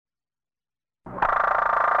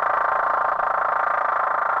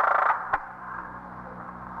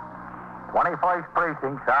21st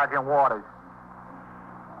Precinct, Sergeant Waters.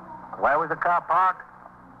 Where was the car parked?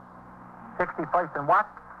 61st and what?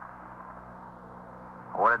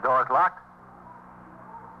 Were the doors locked?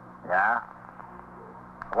 Yeah.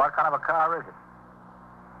 What kind of a car is it?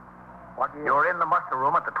 What year? You're in the muster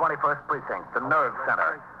room at the 21st Precinct, the nerve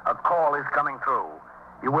center. A call is coming through.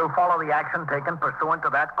 You will follow the action taken pursuant to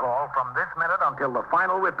that call from this minute until the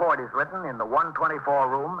final report is written in the 124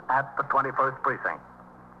 room at the 21st Precinct.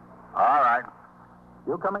 All right.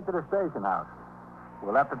 You come into the station house.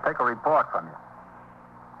 We'll have to take a report from you.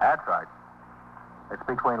 That's right. It's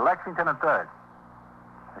between Lexington and 3rd.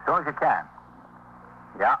 As soon as you can.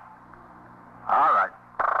 Yeah. All right.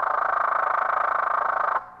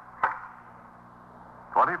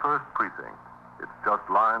 21st Precinct. It's just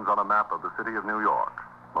lines on a map of the city of New York.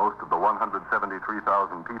 Most of the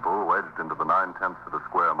 173,000 people wedged into the 9/10 of a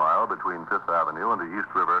square mile between Fifth Avenue and the East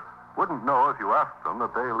River wouldn't know if you asked them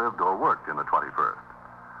that they lived or worked in the 21st.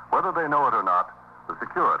 Whether they know it or not, the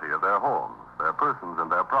security of their homes, their persons, and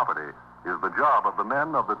their property is the job of the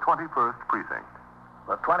men of the 21st Precinct.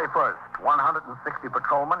 The 21st, 160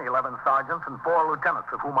 patrolmen, 11 sergeants, and 4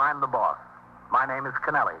 lieutenants, of whom I'm the boss. My name is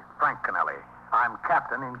Kennelly, Frank Kennelly. I'm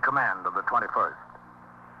captain in command of the 21st.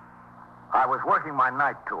 I was working my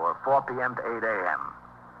night tour, 4 p.m. to 8 a.m.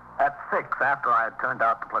 At 6, after I had turned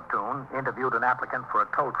out the platoon, interviewed an applicant for a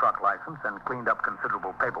tow truck license, and cleaned up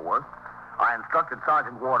considerable paperwork, I instructed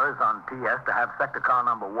Sergeant Waters on TS to have sector car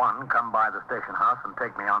number 1 come by the station house and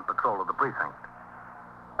take me on patrol of the precinct.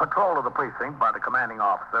 Patrol of the precinct by the commanding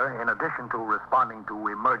officer, in addition to responding to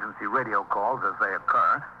emergency radio calls as they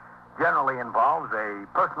occur, generally involves a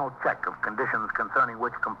personal check of conditions concerning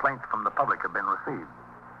which complaints from the public have been received.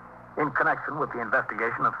 In connection with the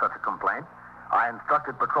investigation of such a complaint, I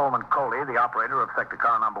instructed Patrolman Coley, the operator of sector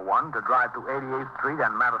car number 1, to drive to 88th Street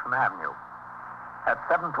and Madison Avenue. At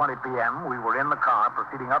 7:20 p.m., we were in the car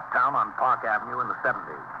proceeding uptown on Park Avenue in the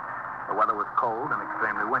 70s. The weather was cold and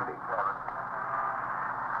extremely windy.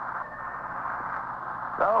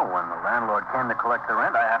 So, when the landlord came to collect the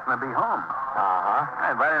rent, I happened to be home.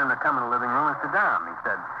 I invited him to come in the living room and sit down. He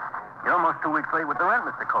said, "You're almost 2 weeks late with the rent,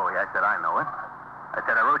 Mr. Coley." I said, "I know it." I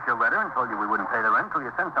said, "I wrote you a letter and told you we wouldn't pay the rent until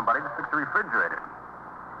you sent somebody to fix the refrigerator."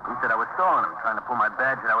 He said I was stalling him, trying to pull my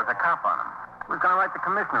badge that I was a cop on him. He was going to write the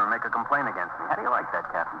commissioner and make a complaint against me. How do you like that,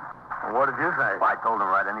 Captain? Well, what did you say? Well, I told him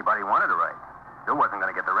to write anybody wanted to write. Still wasn't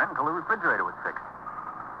going to get the rent until the refrigerator was fixed.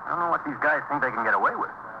 I don't know what these guys think they can get away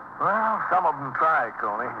with. Well, some of them try,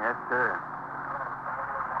 Coley. Yes, sir.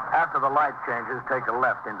 After the light changes, take a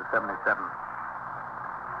left into 77.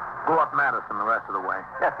 Go up Madison the rest of the way.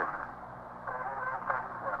 Yes, sir.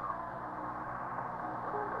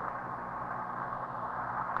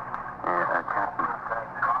 Captain.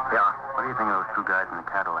 Yeah? What do you think of those 2 guys in the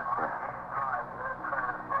Cadillac there?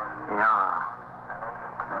 Yeah.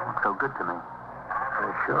 They look so good to me.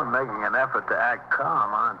 They're sure making an effort to act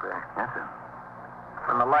calm, aren't they? Yes, sir.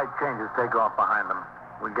 When the light changes, take off behind them.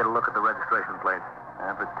 We get a look at the registration plates.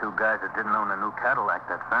 But 2 guys that didn't own a new Cadillac,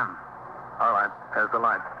 that's them. All right, there's the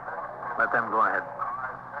light. Let them go ahead.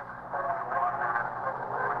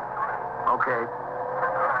 Okay.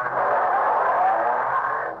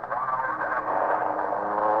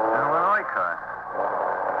 Illinois car.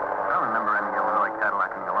 I don't remember any Illinois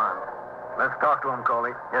Cadillac in Milan. Let's talk to them,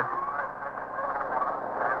 Coley. Yes, sir.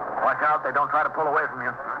 Watch out, they don't try to pull away from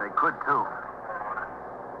you. They could, too.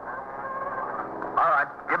 All right,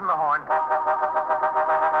 give them the horn.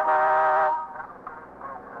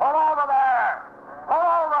 Pull over there! Pull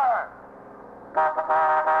over!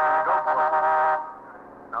 Go for it.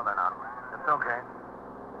 No, they're not. It's okay.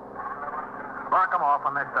 Mark them off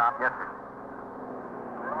when they stop. Yes, sir.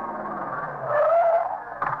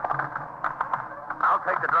 I'll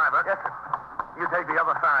take the driver. Yes, sir. You take the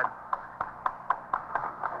other side.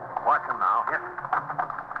 Watch them now. Yes, sir.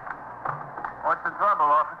 What's the trouble,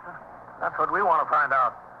 officer? That's what we want to find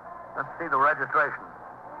out. Let's see the registration.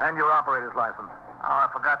 And your operator's license. Oh, I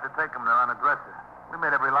forgot to take them. They're on a dresser. We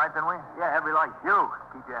made every light, didn't we? Yeah, every light. You,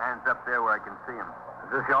 keep your hands up there where I can see them.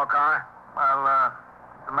 Is this your car? Well, as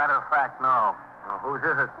a matter of fact, no. Well, whose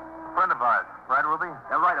is it? A friend of ours. Right, Ruby?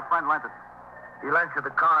 Yeah, right. A friend lent it. He lent you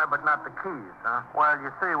the car, but not the keys, huh? Well,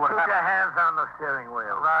 you see what Keep happened. your hands on the steering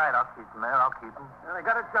wheel. Right, I'll keep them there. I'll keep them. Yeah, they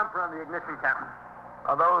got a jumper on the ignition, Captain.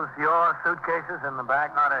 Are those your suitcases in the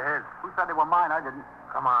back? Not of his. Who said they were mine? I didn't.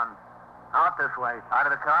 Come on. Out this way. Out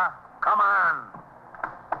of the car? Come on.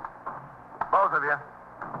 Both of you.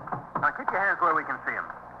 Now, keep your hands where we can see them.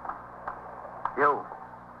 You.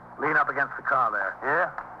 Lean up against the car there. Yeah?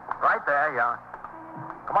 Right there, yeah.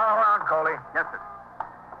 Come on around, Coley. Yes, sir.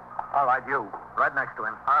 All right, you. Right next to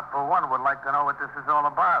him. I, for one, would like to know what this is all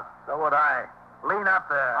about. So would I. Lean up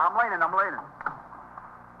there. I'm leaning.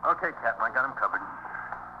 Okay, Captain, I got him covered.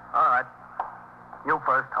 All right. You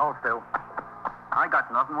first. Hold still. I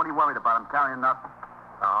got nothing. What are you worried about? I'm carrying nothing.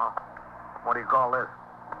 Oh. What do you call this?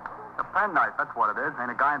 A penknife, that's what it is. Ain't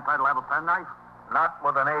a guy entitled to have a penknife? Not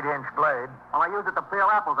with an 8-inch blade. Well, I use it to peel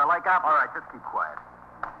apples. I like apples. All right, just keep quiet.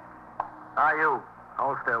 You.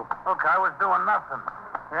 Hold still. Look, I was doing nothing.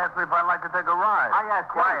 He asked me if I'd like to take a ride. I asked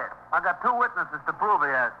Quiet. I got 2 witnesses to prove he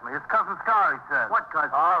asked me. His cousin Scar, he says. What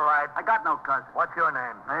cousin? All right. I got no cousin. What's your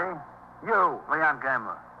name? Me? You. Leon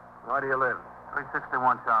Gamler. Where do you live?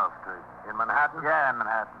 361 Charles Street. In Manhattan? Yeah, in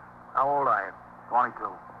Manhattan. How old are you? 22.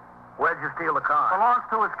 Where'd you steal the car? Belongs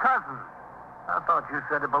to his cousin. I thought you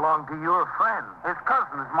said it belonged to your friend. His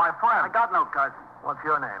cousin is my friend. I got no cousin. What's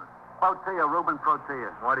your name? Protea, Reuben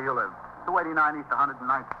Protea. Where do you live? 289 East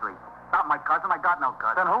 109th Street. Not my cousin. I got no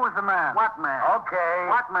cousin. Then who is the man? What man? Okay.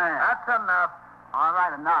 What man? That's enough. All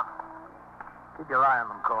right, enough. Keep your eye on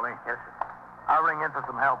them, Coley. Yes, sir. I'll ring in for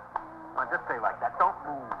some help. Well, just stay like that. Don't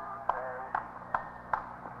move.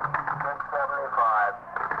 675.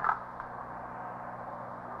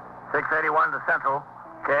 681 to Central.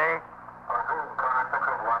 Okay.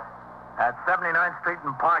 At 79th Street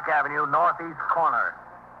and Park Avenue, northeast corner.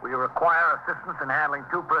 We require assistance in handling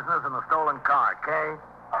 2 prisoners in a stolen car. Okay?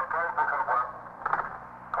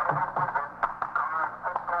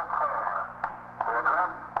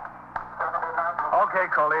 Okay,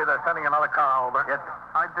 Coley. They're sending another car over. Yes, sir.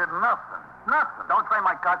 I did nothing. Nothing. Don't say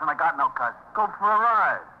my cousin. I got no cousin. Go for a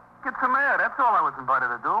ride. Get some air. That's all I was invited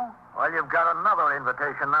to do. Well, you've got another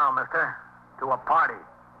invitation now, mister. To a party.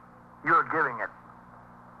 You're giving it.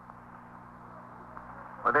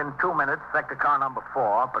 Within 2 minutes, sector car number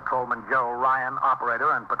 4, Patrolman Joe Ryan,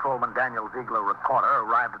 operator, and Patrolman Daniel Ziegler, recorder,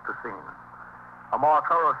 arrived at the scene. A more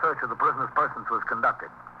thorough search of the prisoner's persons was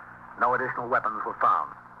conducted. No additional weapons were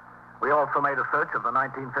found. We also made a search of the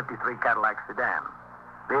 1953 Cadillac sedan.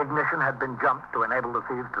 The ignition had been jumped to enable the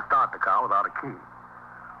thieves to start the car without a key.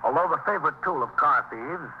 Although the favorite tool of car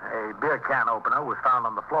thieves, a beer can opener, was found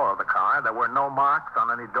on the floor of the car, there were no marks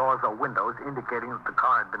on any doors or windows indicating that the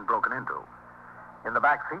car had been broken into. In the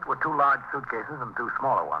back seat were 2 large suitcases and 2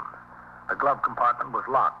 smaller ones. The glove compartment was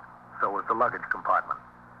locked, so was the luggage compartment.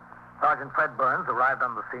 Sergeant Fred Burns arrived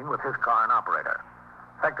on the scene with his car and operator.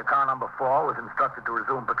 Sector car number 4 was instructed to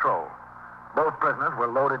resume patrol. Both prisoners were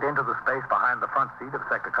loaded into the space behind the front seat of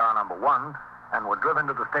sector car number 1 and were driven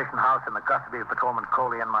to the station house in the custody of Patrolman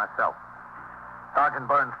Coley and myself. Sergeant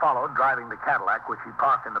Burns followed, driving the Cadillac, which he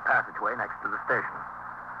parked in the passageway next to the station.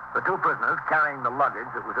 The 2 prisoners, carrying the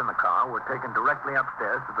luggage that was in the car, were taken directly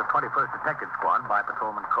upstairs to the 21st Detective Squad by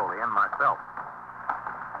Patrolman Coley and myself.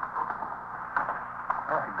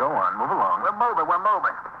 Hey, go on. Move along. We're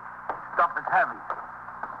moving. Stuff is heavy.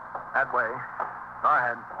 That way. Go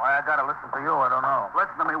ahead. Why I gotta listen to you, I don't know.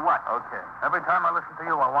 Listen to me what? Okay. Every time I listen to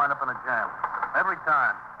you, I wind up in a jam. Every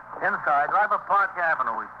time. Inside. Drive up Park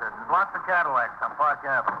Avenue, he said. There's lots of Cadillacs on Park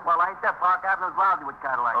Avenue. Well, ain't that Park Avenue's lousy with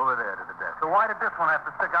Cadillacs? Over there to the desk. So why did this one have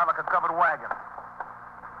to stick out like a covered wagon?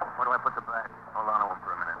 Where do I put the bag? Hold on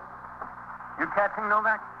for a minute. You catching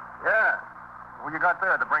Novak? Yeah. Who you got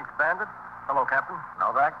there? The Brinks Bandit? Hello, Captain.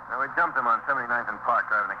 Novak? No, we jumped him on 79th and Park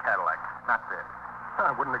driving a Cadillac. Not there.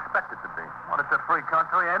 I wouldn't expect it to be. Well, it's a free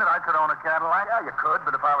country, ain't it? I could own a Cadillac. Yeah, you could,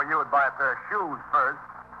 but if I were you, I'd buy a pair of shoes first.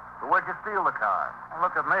 So where'd you steal the car? Well,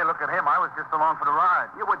 look at me, look at him. I was just along for the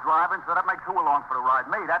ride. You were driving, so that makes who along for the ride?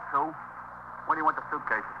 Me, that's who. Where do you want the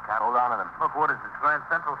suitcases, Cap? Hold on to them. Look, what is this, Grand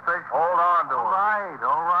Central Station? Hold on to them.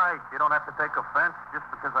 All right. You don't have to take offense just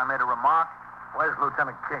because I made a remark. Where's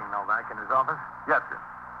Lieutenant King, Novak, in his office? Yes, sir.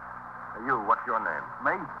 You, what's your name?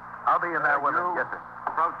 Me? I'll be in there with him. Yes, sir.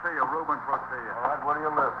 Protea, Reuben Protea. All right, where do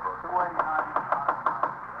you live?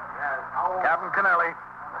 289. Captain Kennelly.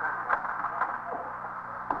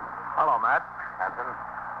 Hello, Matt. Captain,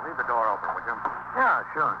 leave the door open, would you? Yeah,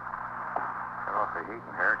 sure. Turn off the heat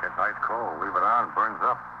in here. It gets ice cold. Leave it on, burns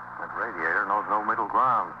up. That radiator knows no middle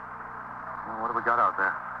ground. Well, what do we got out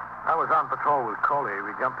there? I was on patrol with Coley.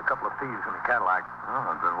 We jumped a couple of thieves in a Cadillac.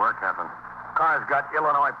 Oh, good work, Captain. Car's got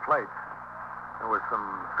Illinois plates. There was some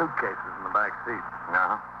suitcases in the back seat.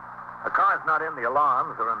 Yeah? The car's not in the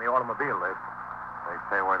alarms or in the automobile list. They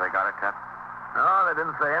say where they got it, Cap? No, they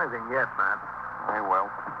didn't say anything yet, Matt. They will.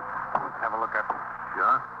 Let's have a look at them.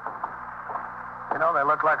 Sure. You know, they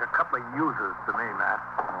look like a couple of users to me, Matt.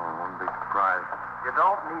 Oh, wouldn't be surprised. You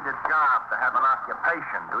don't need a job to have an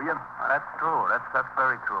occupation, do you? That's true. That's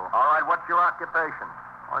very true. All right, what's your occupation?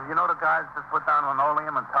 Well, you know the guys that put down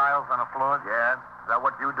linoleum and tiles on the floors? Yeah. Is that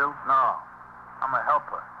what you do? No. I'm a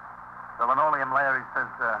helper. The linoleum layer, he says,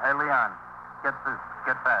 hey, Leon, get this,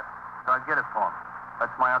 get that. So I get it for him.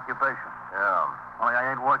 That's my occupation. Yeah. Only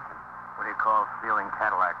I ain't working. What do you call stealing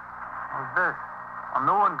Cadillacs? What's this? A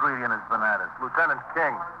new ingredient has been added. Lieutenant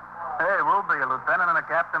King. Hey, Ruby, a lieutenant and a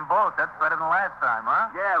captain both. That's better than last time, huh?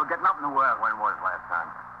 Yeah, we're getting up in the world. When was last time?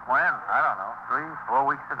 When? I don't know. 3, 4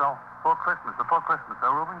 weeks ago. Before Christmas, huh,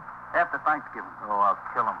 Ruby? After Thanksgiving. Oh, I'll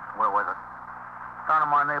kill him. Where was it? Down in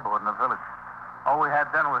my neighborhood in the village. All we had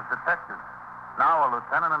then was detectives. Now a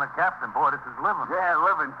lieutenant and a captain. Boy, this is living. Yeah,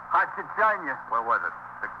 living. I should join you. Where was it?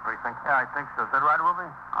 6th Precinct? Yeah, I think so. Is that right, Ruby?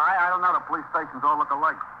 I don't know. The police stations all look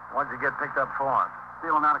alike. What'd you get picked up for?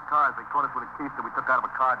 Stealing out of cars. They caught us with a key that we took out of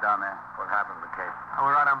a car down there. What happened to the case? I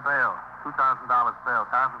was right on bail. $2,000 bail.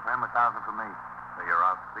 1,000 for him, 1,000 for me. So you're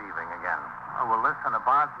out thieving again. Oh, well, listen, a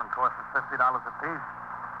bondsman costs us $50 apiece.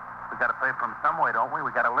 We got to pay for him some way, don't we? We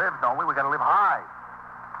got to live, don't we? We got to live high.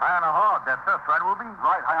 High on a hog. That's us, right, Ruby?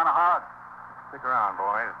 Right, high on a hog. Stick around,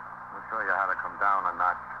 boys. We'll show you how to come down a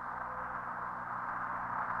notch.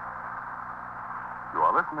 You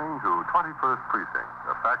are listening to 21st Precinct,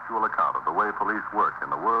 a factual account of the way police work in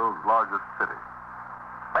the world's largest city.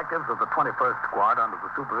 Detectives of the 21st Squad, under the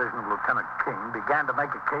supervision of Lieutenant King, began to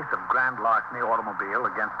make a case of grand larceny automobile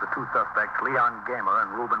against the two suspects, Leon Gamer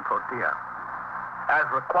and Ruben Protea. As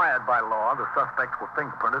required by law, the suspects were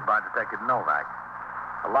fingerprinted by Detective Novak.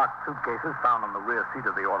 The locked suitcases found on the rear seat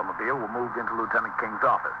of the automobile were moved into Lieutenant King's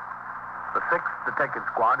office. The 6th Detective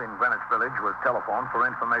Squad in Greenwich Village was telephoned for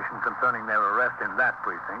information concerning their arrest in that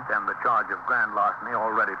precinct and the charge of grand larceny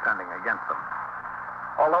already pending against them.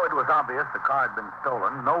 Although it was obvious the car had been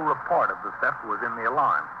stolen, no report of the theft was in the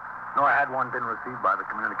alarm, nor had one been received by the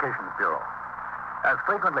Communications Bureau. As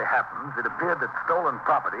frequently happens, it appeared that stolen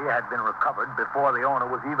property had been recovered before the owner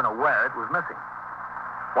was even aware it was missing.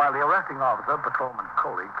 While the arresting officer, Patrolman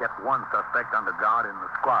Coley, kept one suspect under guard in the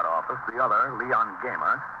squad office, the other, Leon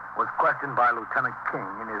Gamer, was questioned by Lieutenant King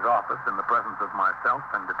in his office in the presence of myself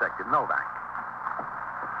and Detective Novak.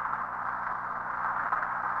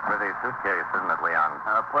 Pretty suitcase, isn't it, Leon?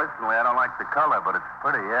 Personally, I don't like the color, but it's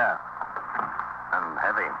pretty, yeah. And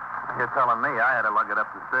heavy. You're telling me I had to lug it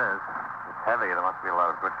up the stairs. It's heavy. There must be a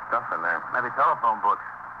lot of good stuff in there. Maybe telephone books.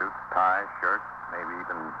 Suits, ties, shirts, maybe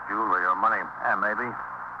even jewelry or money. Yeah, maybe.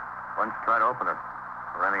 Why don't you try to open it?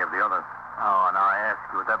 Or any of the others? Oh, now I ask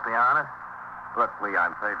you, would that be honest? Look,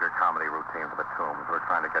 Leon, save your comedy routine for the tombs. We're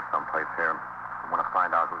trying to get someplace here. We want to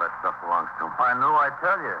find out who that stuff belongs to. I knew I'd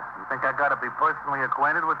tell you. You think I got to be personally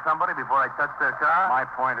acquainted with somebody before I touch their car? My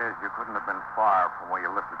point is, you couldn't have been far from where you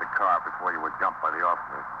lifted the car before you were jumped by the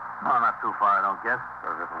officers. No, not too far, I don't guess.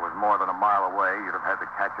 Because if it was more than a mile away, you'd have had the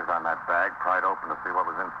catches on that bag pried open to see what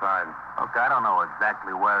was inside. Look, I don't know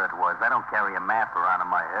exactly where it was. I don't carry a map around in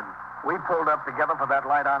my head. We pulled up together for that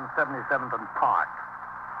light on 77th and Park.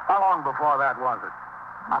 How long before that was it?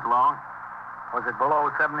 Not long. Was it below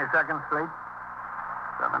 72nd Street?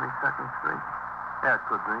 72nd Street? Yeah, it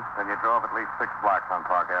could be. Then you drove at least 6 blocks on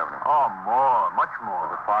Park Avenue. Oh, more. Much more.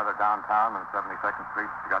 Was it farther downtown than 72nd Street?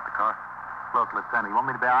 You got the car? Look, Lieutenant, you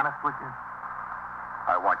want me to be honest with you?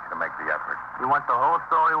 I want you to make the effort. You want the whole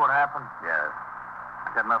story, what happened? Yes.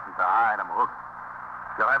 I got nothing to hide. I'm hooked.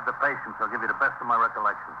 If you'll have the patience, I'll give you the best of my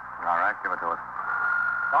recollection. All right, give it to us.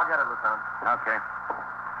 I'll get it, Lieutenant. Okay.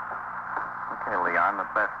 Okay, Leon, the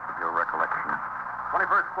best of your recollection.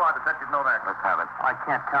 21st Squad, Detective Novak. Let's have it. I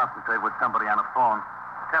can't concentrate with somebody on the phone.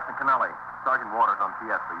 Captain Kennelly, Sergeant Waters on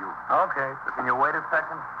TS for you. Okay. So can you wait a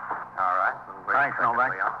second? All right. Thanks,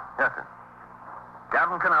 Novak. Leon. Yes, sir.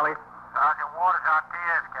 Captain Kennelly. Sergeant Waters on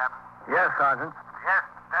TS, Captain. Yes, Sergeant. Yes,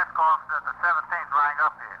 desk officer at the 17th rang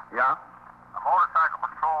up here. Yeah? A motorcycle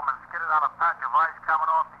patrolman skidded on a patch of ice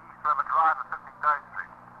coming off the East River Drive at 53rd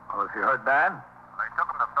Street. Well, is he hurt bad? They took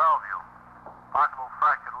him to Bellevue. Possible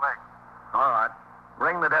fractured leg. All right.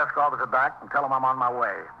 Ring the desk officer back and tell him I'm on my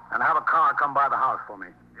way. And have a car come by the house for me.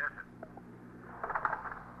 Yes, sir.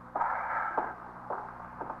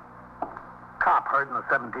 Cop hurt in the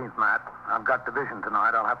 17th, Matt. I've got division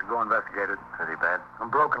tonight. I'll have to go investigate it. Pretty bad. A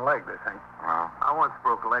broken leg, they think. Well, I once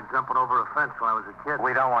broke a leg jumping over a fence when I was a kid.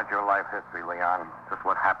 we don't want your life history, Leon. Just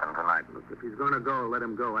what happened tonight. Look, if he's going to go, let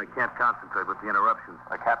him go. I can't concentrate with the interruptions.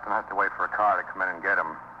 The captain has to wait for a car to come in and get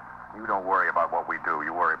him. You don't worry about what we do.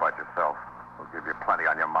 You worry about yourself. We'll give you plenty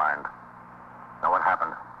on your mind. Now, what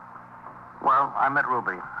happened? Well, I met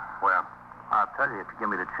Ruby. Where? I'll tell you if you give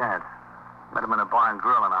me the chance. Met him in a bar and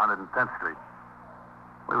grill on 110th Street.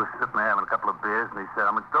 We were sitting there having a couple of beers, and he said,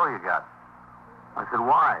 "How much dough you got?" I said,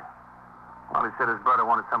 "Why?" Well, he said his brother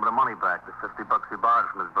wanted some of the money back, the $50 he borrowed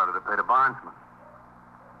from his brother to pay the bondsman.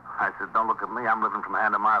 I said, "Don't look at me. I'm living from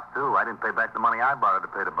hand to mouth, too. I didn't pay back the money I borrowed to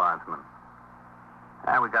pay the bondsman."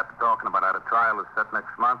 And we got to talking about how the trial is set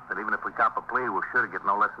next month, and even if we cop a plea, we're sure to get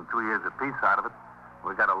no less than 2 years apiece out of it.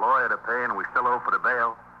 We got a lawyer to pay, and we still owe for the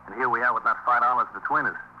bail. And here we are with not $5 between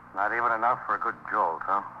us. Not even enough for a good jolt,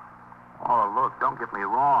 huh? Oh, look, don't get me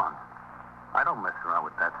wrong. I don't mess around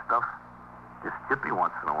with that stuff. Just chippy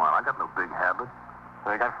once in a while. I got no big habit.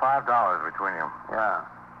 So you got $5 between you. Yeah.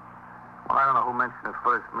 Well, I don't know who mentioned it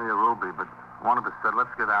first, me or Ruby, but one of us said, let's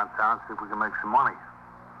go downtown, see if we can make some money.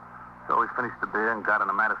 So we finished the beer and got on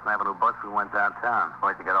the Madison Avenue bus. We went downtown.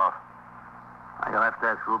 Where'd you get off? You'll have to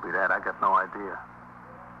ask Ruby that. I got no idea.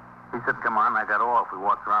 He said, come on. I got off. We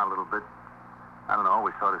walked around a little bit. I don't know.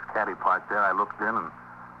 We saw this caddy parked there. I looked in, and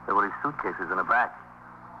there were these suitcases in the back.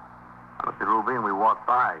 I looked at Ruby, and we walked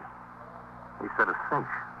by. He said, a cinch.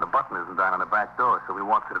 The button isn't down on the back door, so we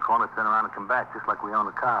walked to the corner, turned around, and come back, just like we owned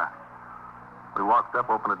the car. We walked up,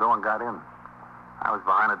 opened the door, and got in. I was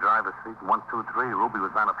behind the driver's seat, and 1, 2, 3. Ruby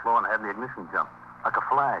was on the floor and had the ignition jump. Like a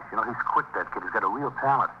flash. You know, he's quick, that kid. He's got a real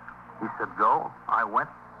talent. He said, go. I went,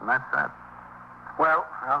 and that's that. Well,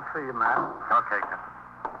 I'll see you, Matt. Okay,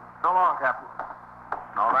 Captain. So long, Captain.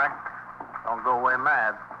 All right. Don't go away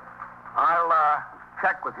mad. I'll,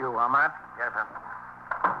 check with you, Matt? Yes, sir.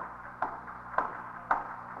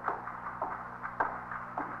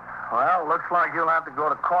 Well, looks like you'll have to go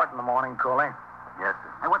to court in the morning, Coley. Yes,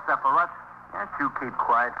 sir. Hey, what's that for us? Can't you keep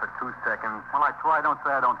quiet for 2 seconds? Well, I try. Don't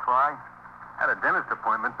say I don't try. Had a dentist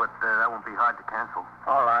appointment, but that won't be hard to cancel.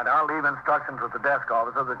 All right. I'll leave instructions with the desk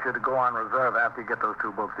officer that you're to go on reserve after you get those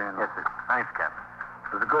 2 books in. Yes, sir. Thanks, Captain.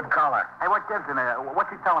 It was a good collar. Hey, what gives in there?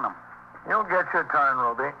 What's he telling him? You'll get your turn,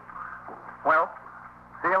 Ruby. Well,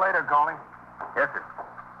 see you later, Coley. Yes, sir.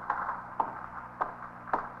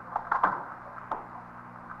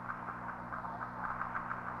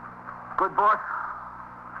 Good boss?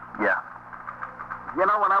 Yeah. You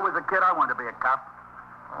know, when I was a kid, I wanted to be a cop.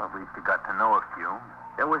 Well, at least you got to know a few.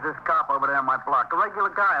 There was this cop over there on my block, a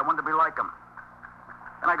regular guy. I wanted to be like him.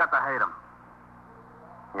 And I got to hate him.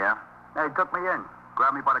 Yeah? Yeah, he took me in.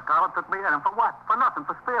 Grabbed me by the collar, took me in. And for what? For nothing,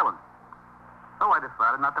 for stealing. So I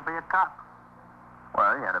decided not to be a cop.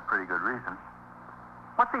 Well, you had a pretty good reason.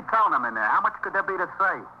 What's he telling him in there? How much could there be to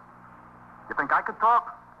say? You think I could talk?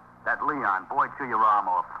 That Leon, boy, chew your arm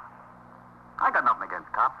off. I got nothing against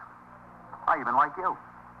cops. I even like you.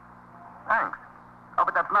 Thanks. Oh,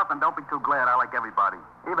 but that's nothing. Don't be too glad. I like everybody.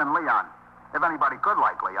 Even Leon. If anybody could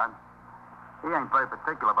like Leon. He ain't very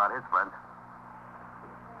particular about his friends.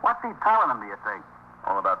 What's he telling him, do you think?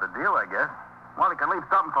 All about the deal, I guess. Well, he can leave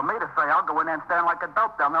something for me to say. I'll go in there and stand like a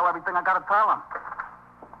dope. They'll know everything I got to tell him.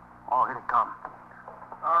 Oh, here they come.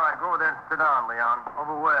 All right, go over there and sit down, Leon.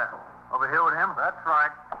 Over where? Over here with him? That's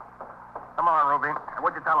right. Come on, Ruby.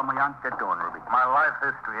 What'd you tell him, Leon? Get going, Ruby. My life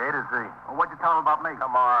history, A to Z. Well, what'd you tell him about me?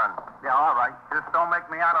 Come on. Yeah, all right. Just don't make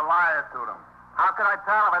me out a liar to them. How could I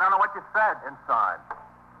tell him? I don't know what you said. Inside.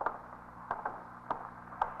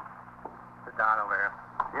 Sit down over here.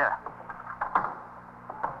 Yeah.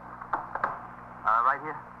 Right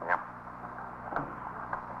here? Yeah.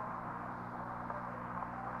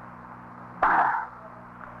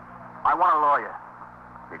 I want a lawyer.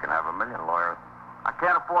 You can have 1 million lawyers. I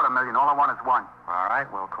can't afford 1 million. All I want is one. All right,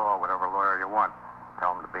 we'll call whatever lawyer you want.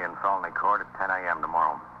 Tell him to be in felony court at 10 a.m.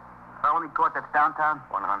 tomorrow. Felony court that's downtown?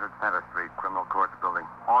 100 Center Street, Criminal Courts Building.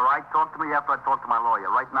 All right, talk to me after I talk to my lawyer.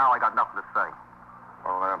 Right now, I got nothing to say.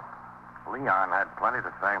 Well, Leon had plenty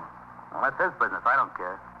to say. Well, that's his business. I don't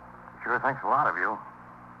care. Sure thinks a lot of you.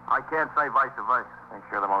 I can't say vice versa. Thinks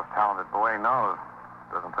you're the most talented boy he knows.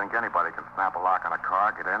 Doesn't think anybody can snap a lock on a car,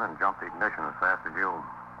 get in, and jump the ignition as fast as you.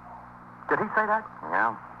 Did he say that?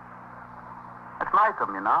 Yeah. That's nice of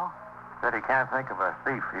him, you know. Said he can't think of a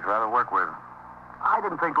thief he'd rather work with. I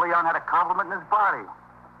didn't think Leon had a compliment in his body.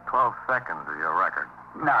 12 seconds is your record.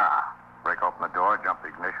 Nah. Break open the door, jump the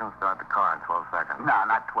ignition, start the car in 12 seconds. Nah,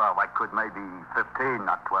 not 12. I could maybe 15,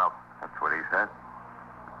 not 12. That's what he said.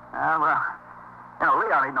 Well, you know,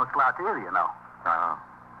 Leon ain't no slouch either, you know.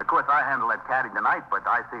 Of course, I handled that caddy tonight, but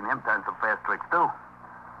I seen him turn some fast tricks, too.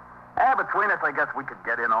 Between us, I guess we could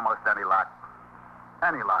get in almost any lot.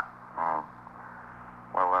 Any lot. Oh.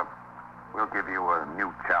 Well, we'll give you a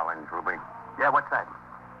new challenge, Ruby. Yeah, what's that?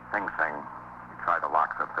 Sing Sing. You try the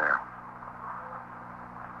locks up there.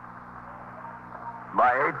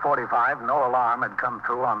 By 8:45, no alarm had come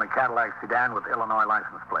through on the Cadillac sedan with Illinois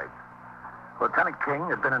license plates. Lieutenant King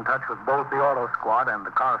had been in touch with both the auto squad and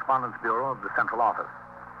the correspondence bureau of the central office.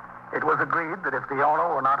 It was agreed that if the owner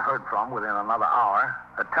were not heard from within another hour,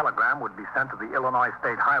 a telegram would be sent to the Illinois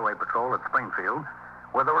State Highway Patrol at Springfield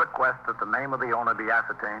with a request that the name of the owner be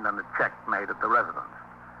ascertained and a check made at the residence.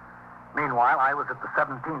 Meanwhile, I was at the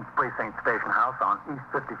 17th Precinct Station House on East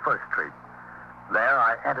 51st Street. There,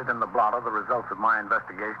 I entered in the blotter the results of my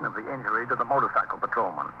investigation of the injury to the motorcycle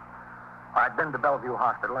patrolman. I'd been to Bellevue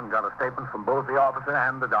Hospital and got a statement from both the officer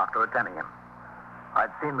and the doctor attending him.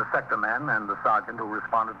 I'd seen the sector men and the sergeant who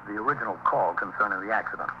responded to the original call concerning the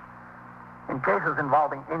accident. In cases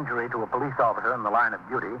involving injury to a police officer in the line of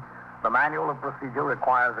duty, the manual of procedure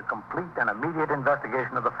requires a complete and immediate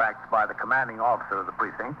investigation of the facts by the commanding officer of the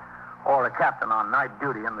precinct or a captain on night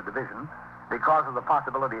duty in the division because of the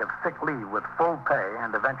possibility of sick leave with full pay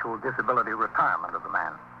and eventual disability retirement of the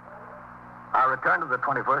man. I returned to the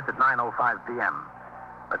 21st at 9:05 p.m.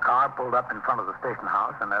 The car pulled up in front of the station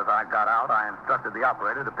house, and as I got out, I instructed the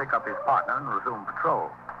operator to pick up his partner and resume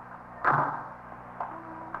patrol.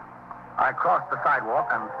 I crossed the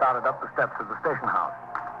sidewalk and started up the steps of the station house.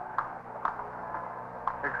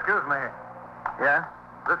 Excuse me. Yes?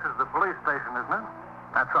 This is the police station, isn't it?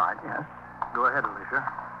 That's right, yes. Go ahead, Alicia.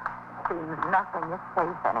 Seems nothing is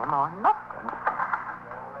safe anymore. Nothing.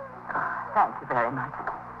 Thank you very much.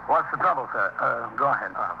 What's the trouble, sir? Go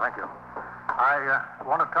ahead. Thank you. I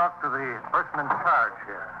want to talk to the person in charge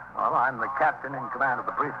here. Well, I'm the captain in command of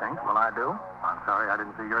the precinct. Will I do? I'm sorry, I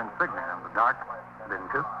didn't see your insignia in the dark.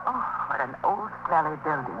 Didn't you? Oh, what an old, smelly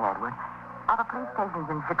building, Edward. Are the police stations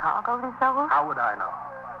in Chicago this old? How would I know?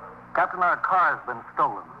 Captain, our car's been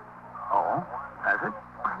stolen. Oh? Has it?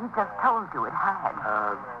 Well, he just told you it had.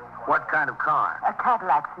 What kind of car? A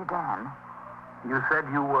Cadillac sedan. You said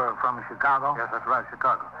you were from Chicago? Yes, that's right,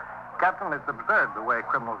 Chicago. Captain, it's absurd the way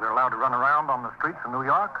criminals are allowed to run around on the streets of New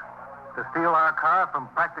York. To steal our car from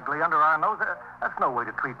practically under our nose, that's no way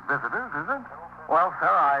to treat visitors, is it? Well, sir,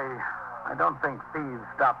 I don't think thieves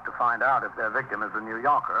stop to find out if their victim is a New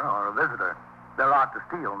Yorker or a visitor. They're out to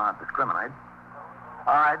steal, not discriminate.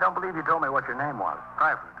 I don't believe you told me what your name was.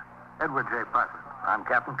 Private. Edward J. Private. I'm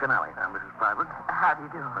Captain Kennelly. Mrs. Private. How do you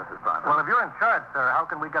do? Mrs. Private. Well, if you're in charge, sir, how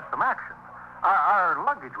can we get some action? Our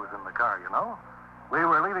luggage was in the car, you know. We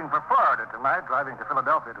were leaving for Florida tonight, driving to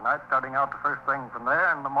Philadelphia tonight, starting out the first thing from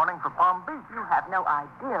there in the morning for Palm Beach. You have no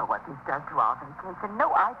idea what this does to our vacation.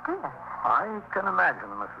 No idea. I can imagine,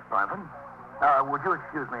 Mrs. Private. Would you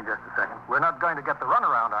excuse me just a second? We're not going to get the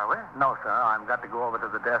runaround, are we? No, sir. I've got to go over to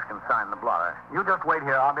the desk and sign the blotter. You just wait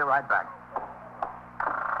here. I'll be right back.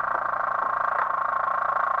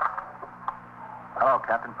 Hello,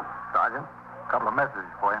 Captain. Sergeant? A couple of messages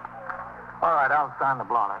for you. All right, I'll sign the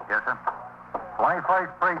blotter. Yes, sir.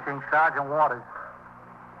 21st Precinct, Sergeant Waters.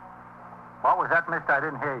 What was that, mister? I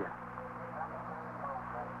didn't hear you.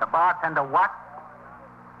 The bartender what?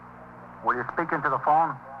 Were you speaking to the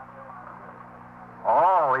phone?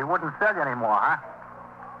 Oh, he wouldn't sell you anymore, huh?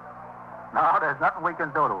 No, there's nothing we can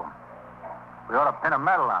do to him. We ought to pin a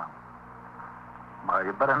medal on him. Well,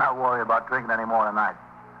 you better not worry about drinking any more tonight.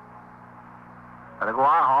 Better go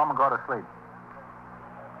on home and go to sleep.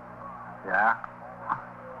 Yeah?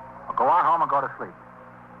 Well, go on home and go to sleep.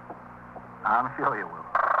 I'm sure you will.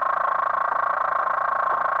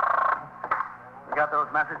 You got those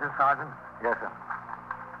messages, Sergeant? Yes, sir.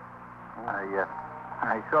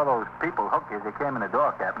 I saw those people hook you as they came in the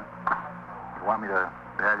door, Captain. You want me to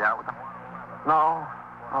bail you out with them? No.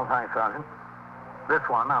 No, thanks, Sergeant. This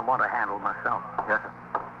one I want to handle myself. Yes, sir.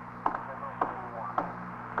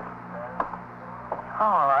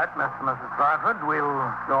 All right, Mr. and Mrs. Bradford, we'll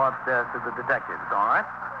go upstairs to the detectives, all right?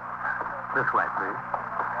 This way, please.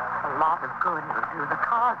 A lot of good it'll do. The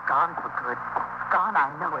car's gone for good. Gone, I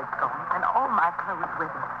know it's gone. And all my clothes with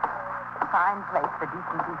it. Fine place for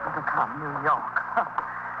decent people to come, New York.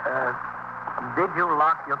 Did you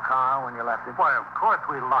lock your car when you left it? Why, of course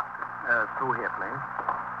we locked it. Through here, please.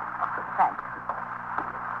 Thank you.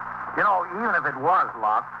 You know, even if it was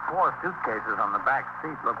locked, 4 suitcases on the back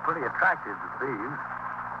seat look pretty attractive to thieves.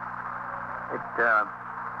 It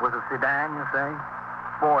was a sedan, you say?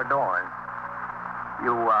 4 doors.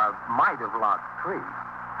 You might have locked 3.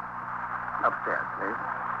 Upstairs, please.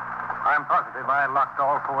 I'm positive I locked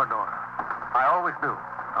all 4 doors. I always do.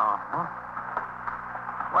 Uh-huh.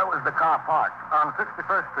 Where was the car parked? On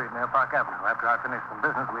 61st Street near Park Avenue. After I finished some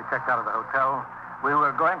business, we checked out of the hotel. We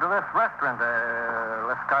were going to this restaurant,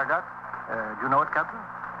 L'Escargot. Do you know it, Captain?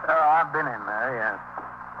 I've been in there, yes.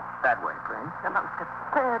 That way, please. The most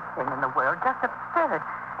absurd thing in the world. Just absurd.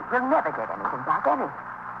 You'll never get anything back, anything.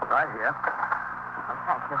 Right here. Oh,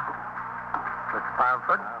 thank you. Mr.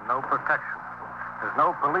 Pileford? No protection. There's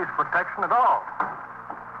no police protection at all.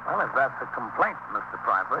 Well, if that's a complaint, Mr.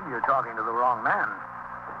 Pileford, you're talking to the wrong man.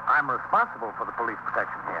 I'm responsible for the police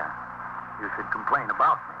protection here. You should complain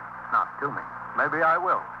about me, not to me. Maybe I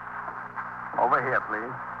will. Over here,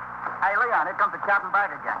 please. Hey, Leon, here comes the captain back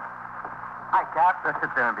again. Hi, Cap. Just sit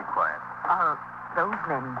there and be quiet. Are those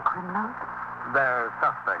men criminals? They're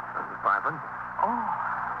suspects, Mrs. Pileford. Oh.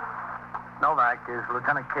 Novak, is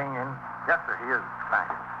Lieutenant King in? Yes, sir, he is.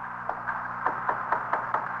 Thanks.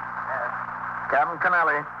 Captain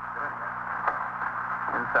Kennelly.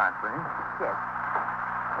 Inside, please. Yes.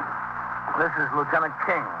 This is Lieutenant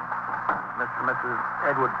King. Mr. and Mrs.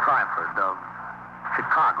 Edward Twyford of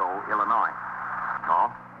Chicago, Illinois. Oh?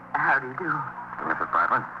 How do you do? Mrs.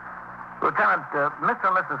 Twyford? Lieutenant, Mr.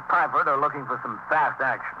 and Mrs. Twyford are looking for some fast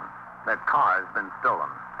action. Their car has been stolen.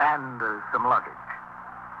 And some luggage.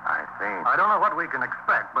 I see. I don't know what we can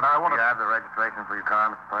expect, but I want Do to... you have the registration for your car,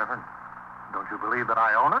 Mr. Twyford? Don't you believe that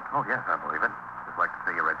I own it? Oh, yes, I believe it. Just like to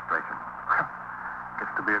see your registration.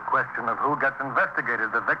 Gets to be a question of who gets investigated,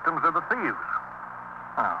 the victims or the thieves.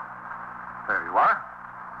 Oh. There you are.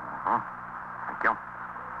 Mm-hmm. Thank you.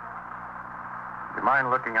 Do you mind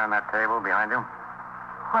looking on that table behind you?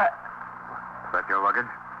 What? Is that your luggage?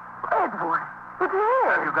 Edward, it is.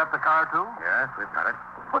 Have you got the car, too? Yes, we've got it.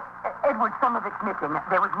 Well, Edward, some of it's missing.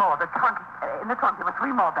 There was more. In the trunk, there were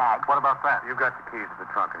 3 more bags. What about that? You've got the keys to the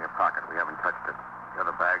trunk in your pocket. We haven't touched it. The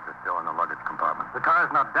other bags are still in the luggage compartment. The car's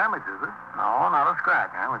not damaged, is it? No, not a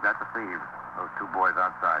scratch. Huh? We've got the thieves. Those 2 boys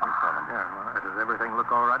outside. You saw them. Yeah, well, does everything look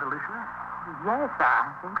all right, Alicia? Yes, I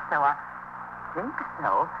think so. I think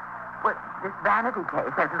so. Well, this vanity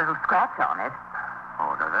case has a little scratch on it.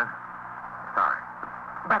 Oh, does it? Sorry.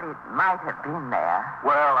 But it might have been there.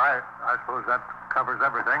 Well, I suppose that covers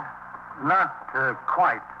everything. Not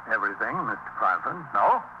quite everything, Mr. Twyford.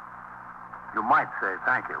 No? You might say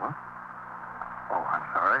thank you. Huh? Oh, I'm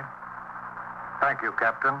sorry. Thank you,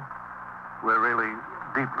 Captain. We're really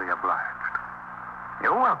deeply obliged.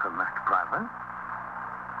 You're welcome, Mr. Twyford.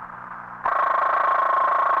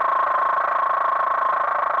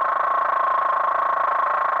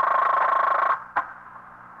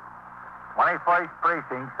 First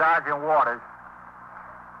Precinct, Sergeant Waters.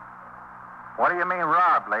 What do you mean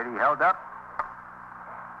robbed, lady? Held up?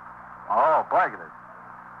 Oh, burglars.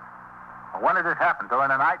 Well, when did this happen? During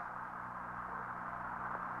the night?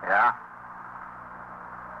 Yeah?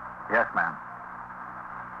 Yes, ma'am.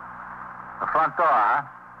 The front door, huh?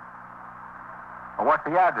 Well, what's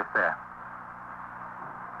the address there?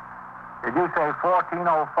 Did you say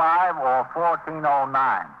 1405 or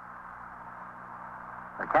 1409?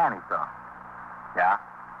 The candy store. Yeah.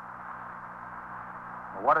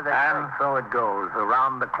 Well, what did they And say? so it goes,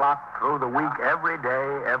 around the clock, through the week, every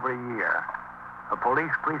day, every year. A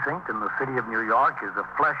police precinct in the city of New York is a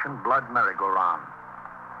flesh and blood merry-go-round.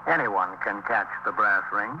 Anyone can catch the brass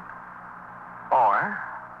ring, or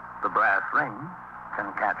the brass ring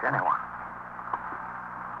can catch anyone.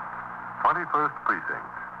 21st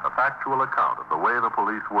Precinct, a factual account of the way the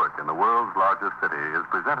police work in the world's largest city, is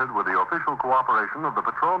presented with the official cooperation of the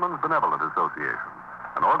Patrolmen's Benevolent Association,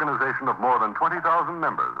 an organization of more than 20,000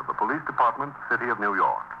 members of the Police Department, City of New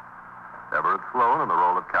York. Everett Sloan in the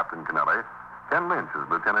role of Captain Kennelly, Ken Lynch as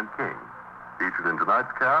Lieutenant King. Featured in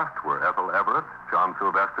tonight's cast were Ethel Everett, John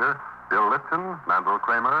Sylvester, Bill Lipton, Mandel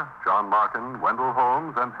Kramer, John Markin, Wendell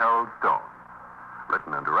Holmes, and Harold Stone.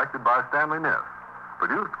 Written and directed by Stanley Niss.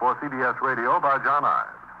 Produced for CBS Radio by John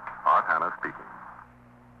Ives. Art Hannah speaking.